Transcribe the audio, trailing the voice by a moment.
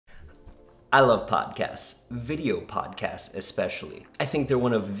I love podcasts, video podcasts especially. I think they're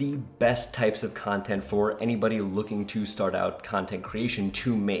one of the best types of content for anybody looking to start out content creation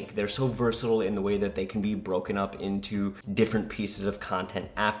to make. They're so versatile in the way that they can be broken up into different pieces of content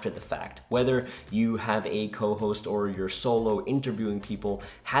after the fact. Whether you have a co-host or you're solo interviewing people,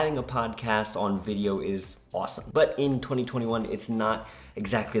 having a podcast on video is awesome. But in 2021, it's not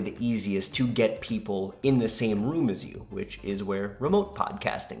exactly the easiest to get people in the same room as you, which is where remote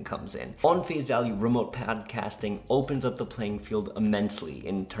podcasting comes in. On face value, remote podcasting opens up the playing field immensely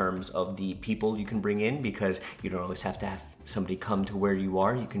in terms of the people you can bring in, because you don't always have to have somebody come to where you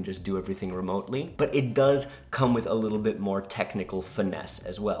are. You can just do everything remotely. But it does come with a little bit more technical finesse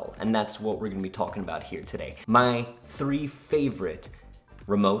as well. And that's what we're going to be talking about here today. My 3 favorite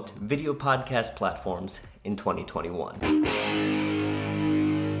remote video podcast platforms in 2021.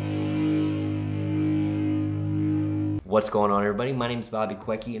 What's going on, everybody? My name is Bobby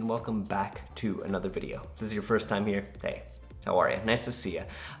Kwecki and welcome back to another video. If this is your first time here, hey, how are you? Nice to see you.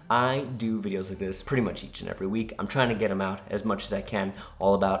 I do videos like this pretty much each and every week. I'm trying to get them out as much as I can,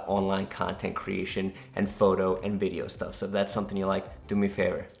 all about online content creation and photo and video stuff. So if that's something you like, do me a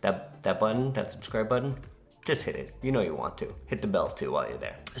favor. That button, that subscribe button, just hit it. You know you want to. Hit the bell too while you're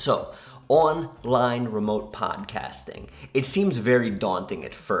there. So, online remote podcasting. It seems very daunting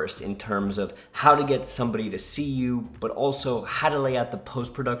at first in terms of how to get somebody to see you, but also how to lay out the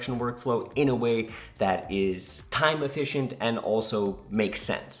post-production workflow in a way that is time efficient and also makes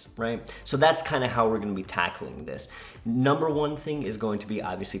sense, right? So that's kind of how we're going to be tackling this. Number 1 thing is going to be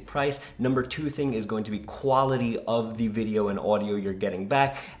obviously price. Number 2 thing is going to be quality of the video and audio you're getting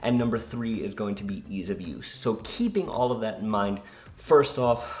back. And number 3 is going to be ease of use. So keeping all of that in mind, first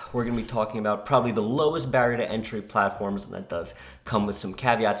off, we're going to be talking about probably the lowest barrier to entry platforms, and that does come with some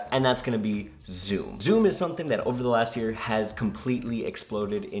caveats, and that's going to be Zoom. Zoom is something that over the last year has completely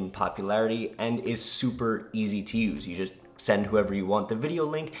exploded in popularity and is super easy to use. You just send whoever you want the video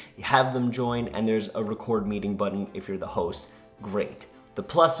link, you have them join, and there's a record meeting button if you're the host. Great. The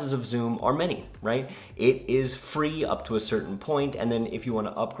pluses of Zoom are many, right? It is free up to a certain point, and then if you want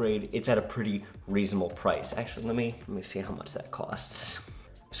to upgrade, it's at a pretty reasonable price. Actually, let me see how much that costs.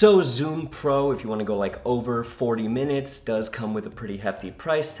 So Zoom Pro, if you want to go like over 40 minutes, does come with a pretty hefty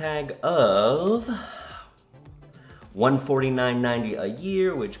price tag of $149.90 a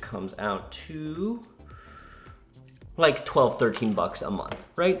year, which comes out to like 12, 13 bucks a month,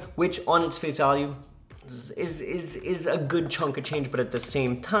 right? Which on its face value is a good chunk of change, but at the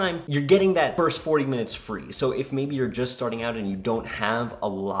same time, you're getting that first 40 minutes free. So if maybe you're just starting out and you don't have a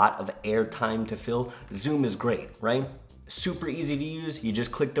lot of airtime to fill, Zoom is great, right? Super easy to use. You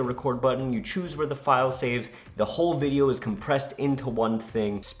just click the record button, you choose where the file saves, the whole video is compressed into one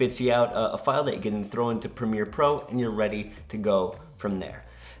thing, spits you out a file that you can throw into Premiere Pro, and you're ready to go from there.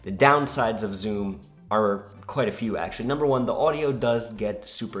 The downsides of Zoom are quite a few actually. Number 1, the audio does get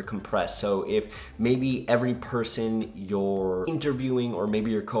super compressed. So if maybe every person you're interviewing or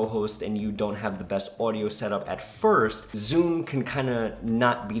maybe your co-host and you don't have the best audio setup at first, Zoom can kind of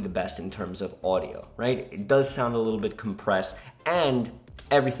not be the best in terms of audio, right? It does sound a little bit compressed and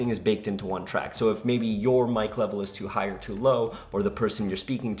everything is baked into one track. So if maybe your mic level is too high or too low, or the person you're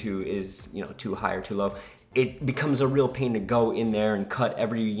speaking to is, too high or too low, it becomes a real pain to go in there and cut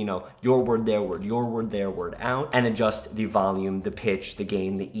every, your word, their word, your word, their word out, and adjust the volume, the pitch, the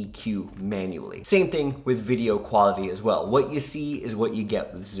gain, the EQ manually. Same thing with video quality as well. What you see is what you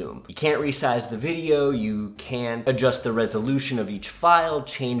get with Zoom. You can't resize the video, you can't adjust the resolution of each file,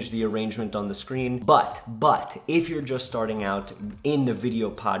 change the arrangement on the screen, but if you're just starting out in the video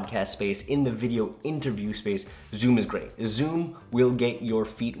podcast space, in the video interview space, Zoom is great. Zoom will get your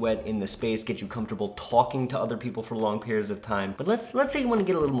feet wet in the space, get you comfortable talking to other people for long periods of time. But let's say you want to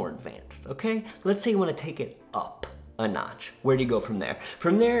get a little more advanced, okay? Let's say you want to take it up a notch. Where do you go from there?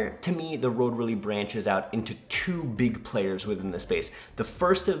 From there, to me, the road really branches out into 2 big players within the space. The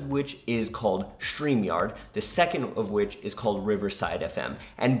first of which is called StreamYard, the second of which is called Riverside Fm,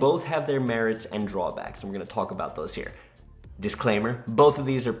 and both have their merits and drawbacks, and we're going to talk about those here. Disclaimer, both of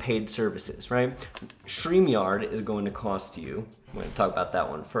these are paid services, right? StreamYard is going to cost you, I'm going to talk about that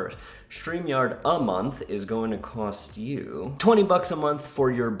one first. StreamYard a month is going to cost you 20 bucks a month for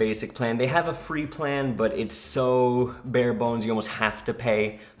your basic plan. They have a free plan, but it's so bare bones, you almost have to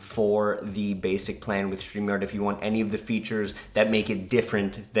pay for the basic plan with StreamYard if you want any of the features that make it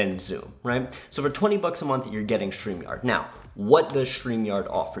different than Zoom, right? So for 20 bucks a month, you're getting StreamYard. Now, what does StreamYard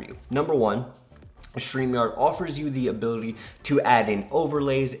offer you? Number 1, StreamYard offers you the ability to add in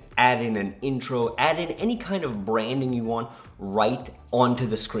overlays, add in an intro, add in any kind of branding you want right onto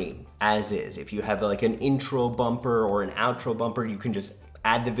the screen as is. If you have like an intro bumper or an outro bumper, you can just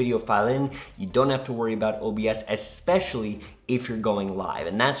add the video file in. You don't have to worry about OBS, especially if you're going live.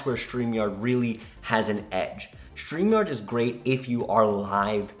 And that's where StreamYard really has an edge. StreamYard is great if you are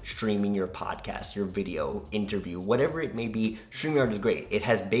live streaming your podcast, your video, interview, whatever it may be. StreamYard is great. It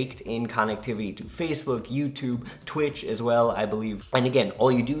has baked in connectivity to Facebook, YouTube, Twitch as well, I believe. And again,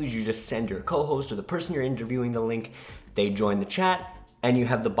 all you do is you just send your co-host or the person you're interviewing the link, they join the chat, and you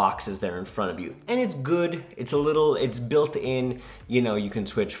have the boxes there in front of you. And it's good, it's built in, you know, you can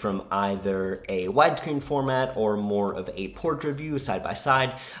switch from either a widescreen format or more of a portrait view side by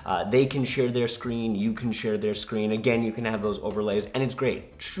side. They can share their screen, you can share their screen. Again, you can have those overlays and it's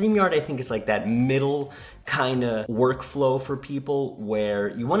great. StreamYard, I think, is like that middle kind of workflow for people where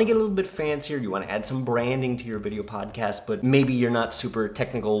you want to get a little bit fancier, you want to add some branding to your video podcast, but maybe you're not super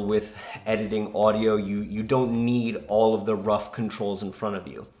technical with editing audio. You don't need all of the rough controls in front of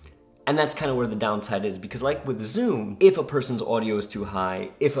you. And that's kind of where the downside is, because like with Zoom, if a person's audio is too high,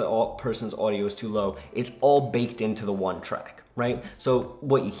 if a person's audio is too low, it's all baked into the one track, right? So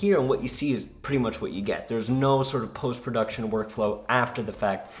what you hear and what you see is pretty much what you get. There's no sort of post-production workflow after the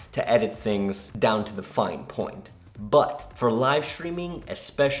fact to edit things down to the fine point. But for live streaming,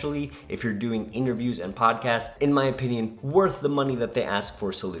 especially if you're doing interviews and podcasts, in my opinion, worth the money that they ask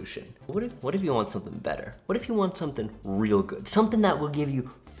for a solution. What if you want something better? What if you want something real good? Something that will give you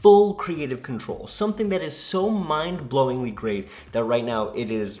full creative control, something that is so mind-blowingly great that right now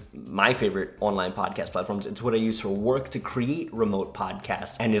it is my favorite online podcast platforms. It's what I use for work to create remote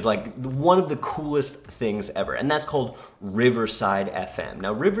podcasts and is like one of the coolest things ever. And that's called Riverside FM.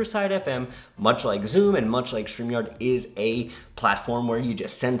 Now, Riverside FM, much like Zoom and much like StreamYard, is a platform where you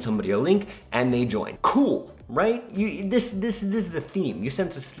just send somebody a link and they join. Cool. Right? This is the theme. You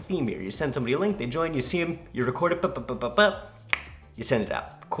sense a theme here. You send somebody a link, they join, you see them, you record it, you send it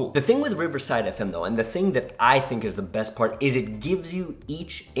out. Cool. The thing with Riverside FM though, and the thing that I think is the best part, is it gives you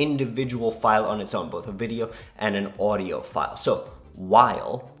each individual file on its own, both a video and an audio file. So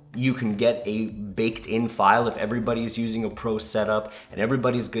while you can get a baked in file if everybody's using a pro setup and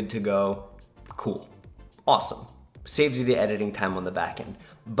everybody's good to go, cool. Awesome. Saves you the editing time on the back end.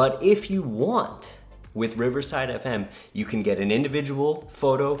 But if you want, with Riverside FM, you can get an individual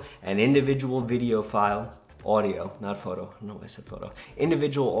photo, an individual video file, audio, not photo, I don't know why I said photo,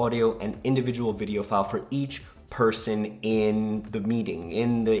 individual audio and individual video file for each person in the meeting,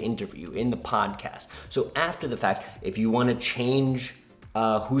 in the interview, in the podcast. So after the fact, if you want to change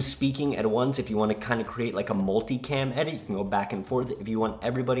who's speaking at once, if you want to kind of create like a multicam edit, you can go back and forth. If you want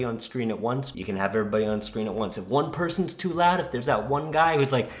everybody on screen at once, you can have everybody on screen at once. If one person's too loud, if there's that one guy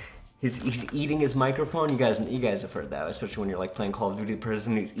who's like, he's eating his microphone. You guys have heard that, especially when you're like playing Call of Duty. The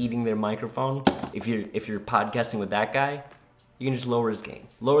person who's eating their microphone. If you're podcasting with that guy, you can just lower his gain,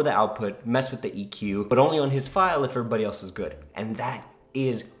 lower the output, mess with the EQ, but only on his file if everybody else is good. And that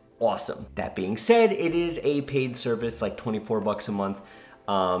is awesome. That being said, it is a paid service, like 24 bucks a month.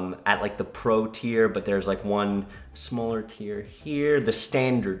 At like the pro tier, but there's like one smaller tier here, the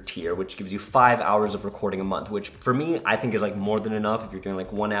standard tier, which gives you 5 hours of recording a month, which for me, I think is like more than enough if you're doing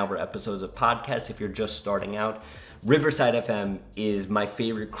like 1 hour episodes of podcasts, if you're just starting out. Riverside FM is my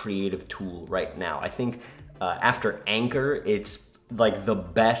favorite creative tool right now. I think after Anchor, it's like the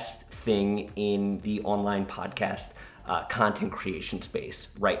best thing in the online podcast content creation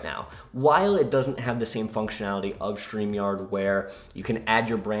space right now. While it doesn't have the same functionality of StreamYard where you can add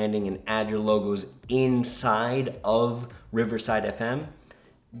your branding and add your logos inside of Riverside FM,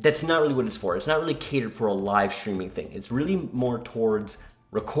 that's not really what it's for. It's not really catered for a live streaming thing. It's really more towards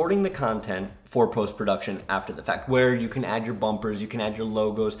recording the content for post-production after the fact, where you can add your bumpers, you can add your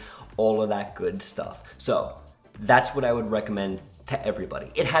logos, all of that good stuff. So that's what I would recommend to everybody.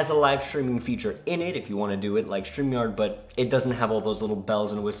 It has a live streaming feature in it if you want to do it like StreamYard, but it doesn't have all those little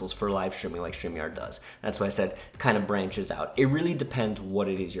bells and whistles for live streaming like StreamYard does. That's why I said kind of branches out. It really depends what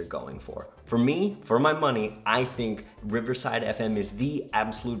it is you're going for. For me, for my money, I think Riverside FM is the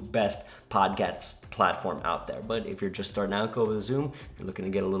absolute best podcast platform out there. But if you're just starting out, go with Zoom. You're looking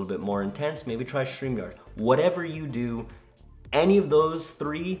to get a little bit more intense, maybe try StreamYard. Whatever you do, any of those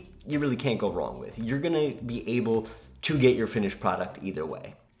three, you really can't go wrong with. You're gonna be able to get your finished product either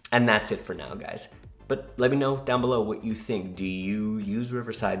way. And that's it for now, guys. But let me know down below what you think. Do you use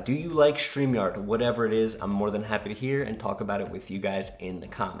Riverside? Do you like StreamYard? Whatever it is, I'm more than happy to hear and talk about it with you guys in the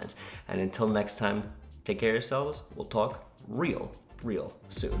comments. And until next time, take care of yourselves. We'll talk real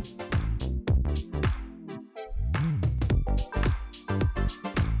soon.